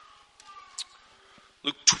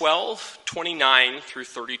12:29 through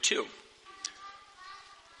 32.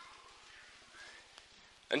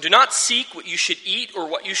 And do not seek what you should eat or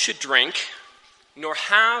what you should drink, nor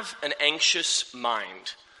have an anxious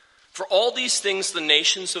mind. For all these things the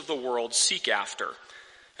nations of the world seek after,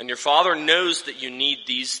 and your Father knows that you need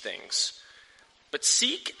these things. But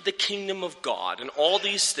seek the kingdom of God, and all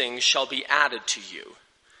these things shall be added to you.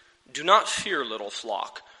 Do not fear, little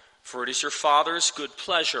flock, for it is your Father's good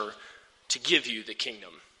pleasure to give you the kingdom.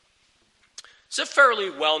 It's a fairly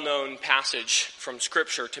well-known passage from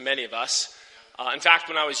Scripture to many of us. In fact,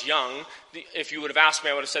 when I was young, if you would have asked me,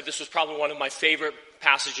 I would have said this was probably one of my favorite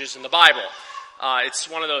passages in the Bible. It's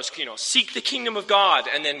one of those, seek the kingdom of God,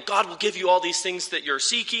 and then God will give you all these things that you're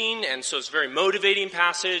seeking, and so it's a very motivating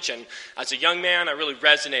passage, and as a young man, I really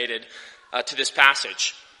resonated to this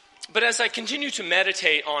passage. But as I continue to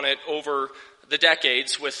meditate on it over the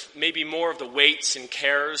decades, with maybe more of the weights and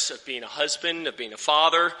cares of being a husband, of being a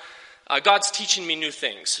father, God's teaching me new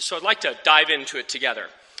things. So I'd like to dive into it together.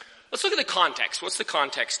 Let's look at the context. What's the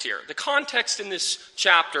context here? The context in this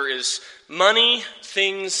chapter is money,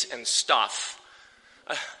 things, and stuff.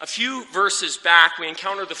 A few verses back, we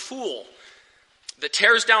encounter the fool that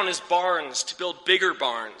tears down his barns to build bigger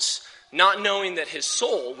barns, not knowing that his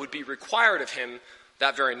soul would be required of him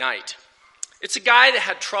that very night. It's a guy that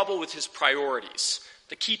had trouble with his priorities,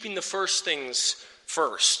 the keeping the first things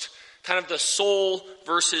first. Kind of the soul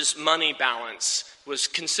versus money balance was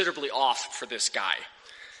considerably off for this guy.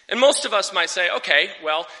 And most of us might say, okay,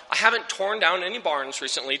 well, I haven't torn down any barns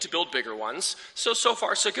recently to build bigger ones, so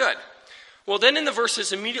far so good. Well, then in the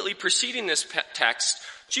verses immediately preceding this text,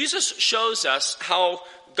 Jesus shows us how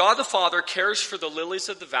God the Father cares for the lilies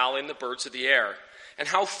of the valley and the birds of the air, and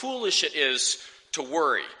how foolish it is to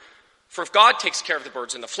worry. For if God takes care of the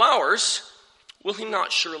birds and the flowers, will he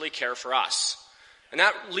not surely care for us? And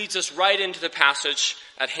that leads us right into the passage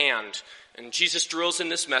at hand. And Jesus drills in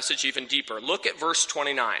this message even deeper. Look at verse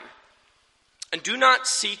 29. And do not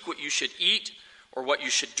seek what you should eat or what you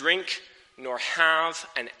should drink, nor have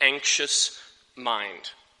an anxious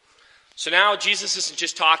mind. So now Jesus isn't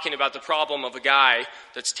just talking about the problem of a guy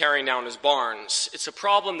that's tearing down his barns. It's a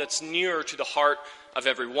problem that's near to the heart of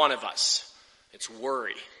every one of us. It's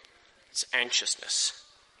worry. It's anxiousness.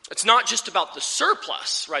 It's not just about the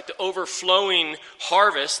surplus, right? The overflowing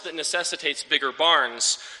harvest that necessitates bigger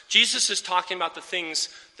barns. Jesus is talking about the things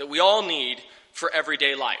that we all need for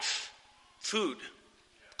everyday life. Food,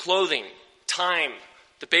 clothing, time,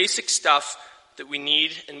 the basic stuff that we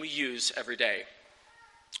need and we use every day.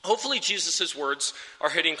 Hopefully Jesus' words are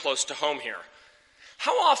hitting close to home here.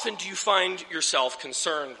 How often do you find yourself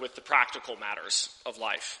concerned with the practical matters of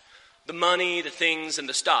life? The money, the things, and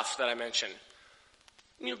the stuff that I mentioned.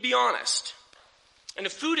 Be honest. And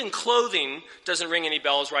if food and clothing doesn't ring any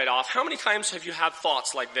bells right off, how many times have you had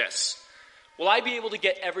thoughts like this? Will I be able to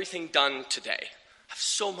get everything done today? I have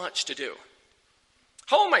so much to do.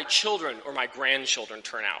 How will my children or my grandchildren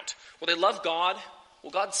turn out? Will they love God?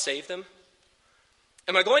 Will God save them?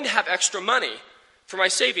 Am I going to have extra money for my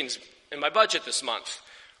savings in my budget this month?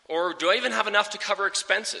 Or do I even have enough to cover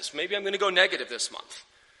expenses? Maybe I'm going to go negative this month.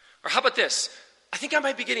 Or how about this? I think I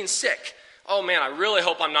might be getting sick. Oh man, I really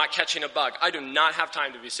hope I'm not catching a bug. I do not have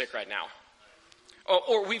time to be sick right now.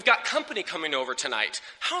 Or we've got company coming over tonight.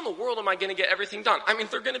 How in the world am I going to get everything done?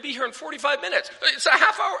 They're going to be here in 45 minutes. It's a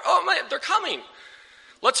half hour. Oh man, they're coming.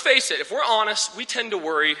 Let's face it, if we're honest, we tend to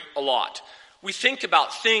worry a lot. We think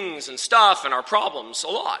about things and stuff and our problems a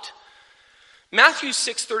lot. Matthew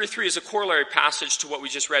 6:33 is a corollary passage to what we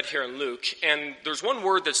just read here in Luke, and there's one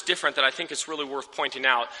word that's different that I think is really worth pointing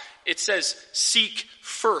out. It says, seek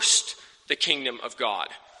first the kingdom of God.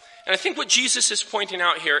 And I think what Jesus is pointing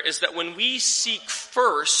out here is that when we seek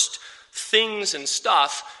first things and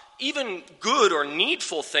stuff, even good or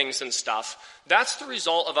needful things and stuff, that's the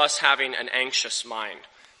result of us having an anxious mind.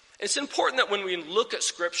 It's important that when we look at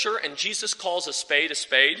Scripture and Jesus calls a spade,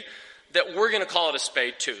 that we're going to call it a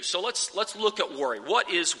spade too. So let's look at worry.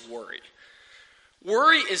 What is worry?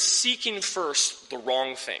 Worry is seeking first the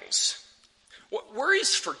wrong things. Worry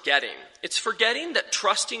is forgetting. It's forgetting that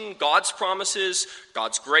trusting God's promises,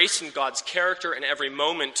 God's grace, and God's character in every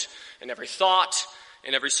moment, in every thought,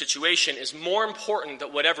 in every situation is more important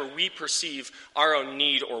than whatever we perceive our own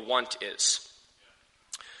need or want is.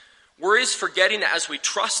 Worry is forgetting that as we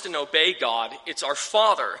trust and obey God, it's our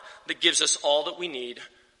Father that gives us all that we need,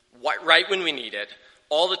 right when we need it,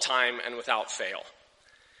 all the time and without fail.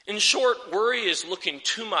 In short, worry is looking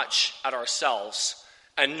too much at ourselves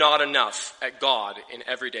and not enough at God in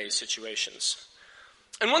everyday situations.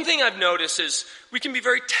 And one thing I've noticed is we can be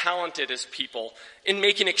very talented as people in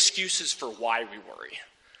making excuses for why we worry.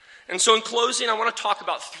 And so in closing, I want to talk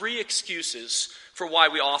about 3 excuses for why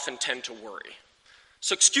we often tend to worry.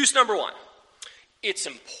 So excuse number 1, it's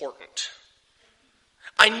important.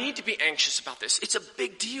 I need to be anxious about this. It's a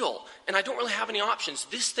big deal, and I don't really have any options.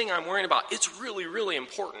 This thing I'm worrying about, it's really, really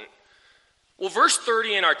important. Well, verse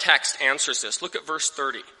 30 in our text answers this. Look at verse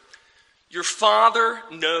 30. Your Father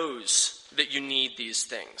knows that you need these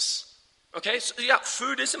things. Okay, so yeah,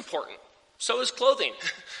 food is important. So is clothing.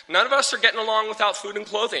 None of us are getting along without food and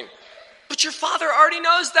clothing. But your Father already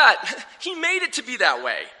knows that. He made it to be that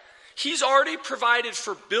way. He's already provided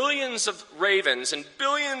for billions of ravens and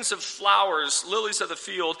billions of flowers, lilies of the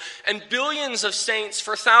field, and billions of saints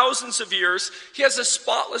for thousands of years. He has a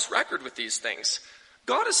spotless record with these things.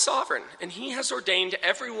 God is sovereign, and he has ordained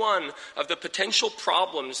every one of the potential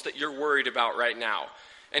problems that you're worried about right now.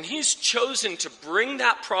 And he's chosen to bring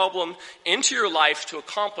that problem into your life to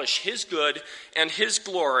accomplish his good and his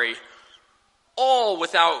glory, all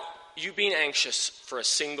without you being anxious for a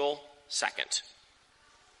single second.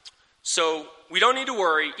 So we don't need to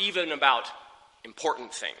worry even about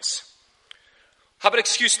important things. How about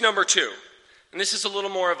excuse number 2? And this is a little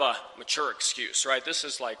more of a mature excuse, right? This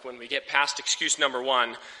is like when we get past excuse number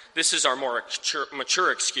 1, this is our more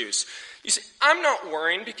mature excuse. You see, I'm not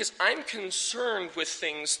worrying because I'm concerned with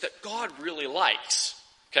things that God really likes,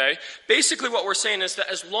 okay? Basically what we're saying is that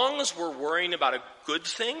as long as we're worrying about a good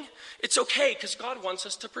thing, it's okay because God wants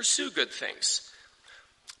us to pursue good things.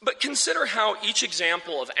 But consider how each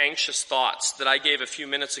example of anxious thoughts that I gave a few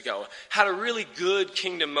minutes ago had a really good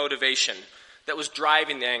kingdom motivation that was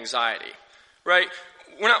driving the anxiety, right?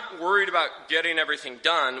 We're not worried about getting everything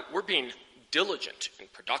done. We're being diligent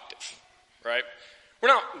and productive, right? We're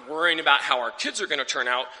not worrying about how our kids are going to turn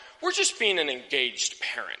out. We're just being an engaged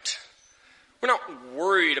parent. We're not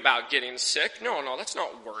worried about getting sick. No, that's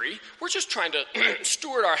not worry. We're just trying to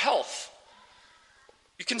steward our health.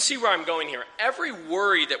 You can see where I'm going here. Every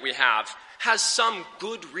worry that we have has some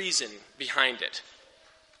good reason behind it.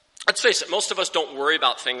 Let's face it, most of us don't worry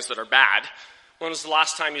about things that are bad. When was the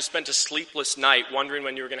last time you spent a sleepless night wondering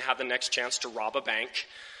when you were going to have the next chance to rob a bank,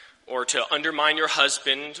 or to undermine your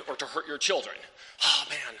husband, or to hurt your children? Oh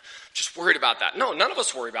man, just worried about that. No, none of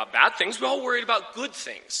us worry about bad things. We all worry about good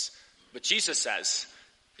things. But Jesus says,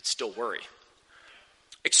 it's still worry.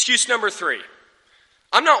 Excuse number 3.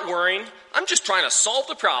 I'm not worrying. I'm just trying to solve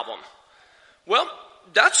the problem. Well,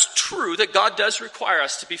 that's true that God does require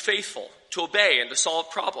us to be faithful, to obey, and to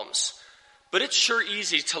solve problems. But it's sure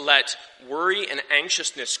easy to let worry and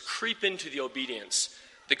anxiousness creep into the obedience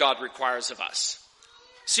that God requires of us.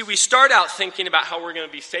 See, we start out thinking about how we're going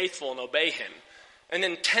to be faithful and obey him. And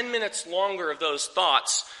then 10 minutes longer of those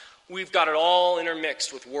thoughts, we've got it all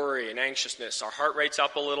intermixed with worry and anxiousness. Our heart rate's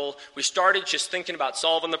up a little. We started just thinking about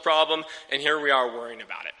solving the problem, and here we are worrying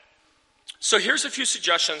about it. So here's a few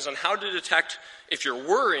suggestions on how to detect if you're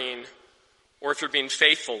worrying or if you're being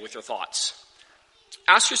faithful with your thoughts.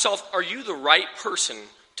 Ask yourself, are you the right person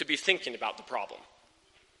to be thinking about the problem?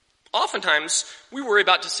 Oftentimes, we worry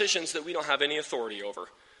about decisions that we don't have any authority over.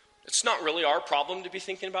 It's not really our problem to be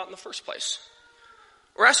thinking about in the first place.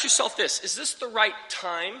 Or ask yourself this, is this the right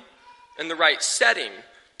time and the right setting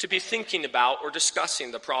to be thinking about or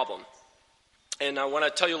discussing the problem? And I want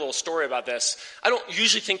to tell you a little story about this. I don't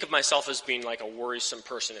usually think of myself as being like a worrisome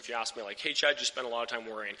person. If you ask me like, hey Chad, you spend a lot of time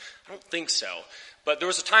worrying. I don't think so. But there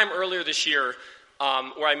was a time earlier this year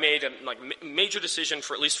where I made a major decision,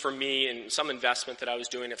 for at least for me, and some investment that I was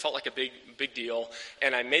doing. It felt like a big deal.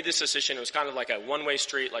 And I made this decision. It was kind of like a one-way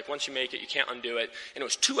street. Like once you make it, you can't undo it. And it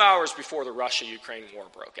was 2 hours before the Russia-Ukraine war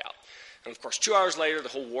broke out. And of course, 2 hours later, the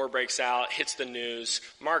whole war breaks out, hits the news,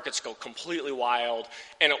 markets go completely wild,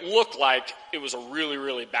 and it looked like it was a really,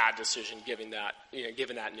 really bad decision given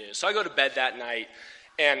that news. So I go to bed that night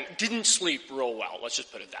and didn't sleep real well. Let's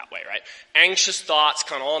just put it that way, right? Anxious thoughts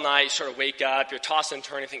kind of all night. You sort of wake up, you're tossing and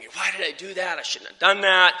turning, thinking, why did I do that? I shouldn't have done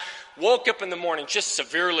that. Woke up in the morning just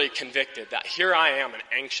severely convicted that here I am, an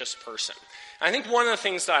anxious person. And I think one of the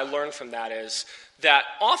things that I learned from that is that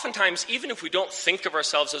oftentimes, even if we don't think of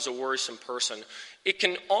ourselves as a worrisome person, it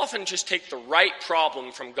can often just take the right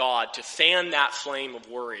problem from God to fan that flame of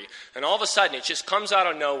worry. And all of a sudden, it just comes out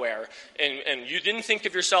of nowhere, and you didn't think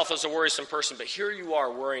of yourself as a worrisome person, but here you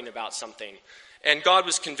are worrying about something. And God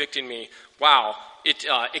was convicting me, wow,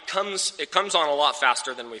 it comes on a lot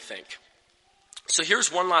faster than we think. So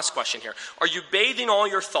here's one last question here. Are you bathing all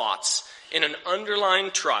your thoughts in an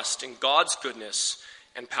underlying trust in God's goodness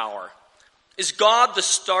and power? Is God the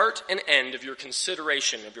start and end of your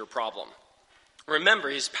consideration of your problem? Remember,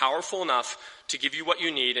 he's powerful enough to give you what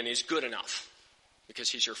you need, and he's good enough because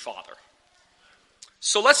he's your Father.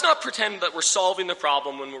 So let's not pretend that we're solving the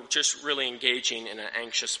problem when we're just really engaging in an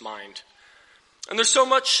anxious mind. And there's so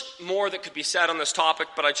much more that could be said on this topic,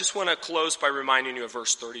 but I just want to close by reminding you of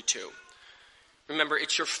verse 32. Remember,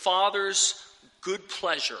 it's your Father's good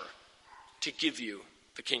pleasure to give you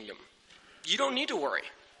the kingdom. You don't need to worry.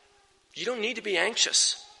 You don't need to be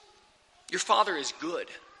anxious. Your Father is good.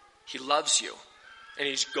 He loves you, and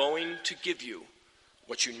he's going to give you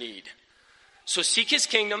what you need. So seek his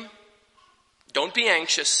kingdom. Don't be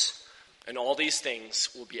anxious, and all these things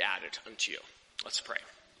will be added unto you. Let's pray.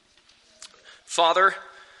 Father,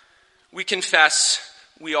 we confess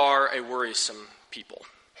we are a worrisome people.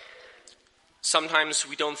 Sometimes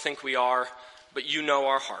we don't think we are, but you know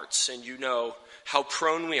our hearts, and you know how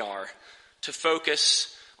prone we are to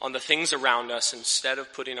focus on the things around us instead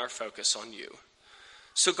of putting our focus on you.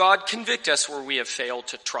 So God, convict us where we have failed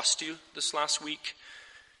to trust you this last week.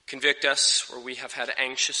 Convict us where we have had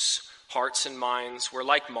anxious hearts and minds, where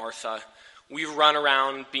like Martha, we've run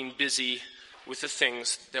around being busy with the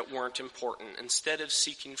things that weren't important instead of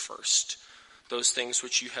seeking first those things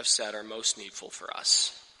which you have said are most needful for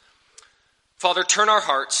us. Father, turn our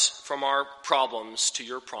hearts from our problems to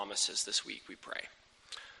your promises this week, we pray.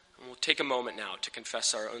 And we'll take a moment now to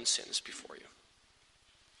confess our own sins before you.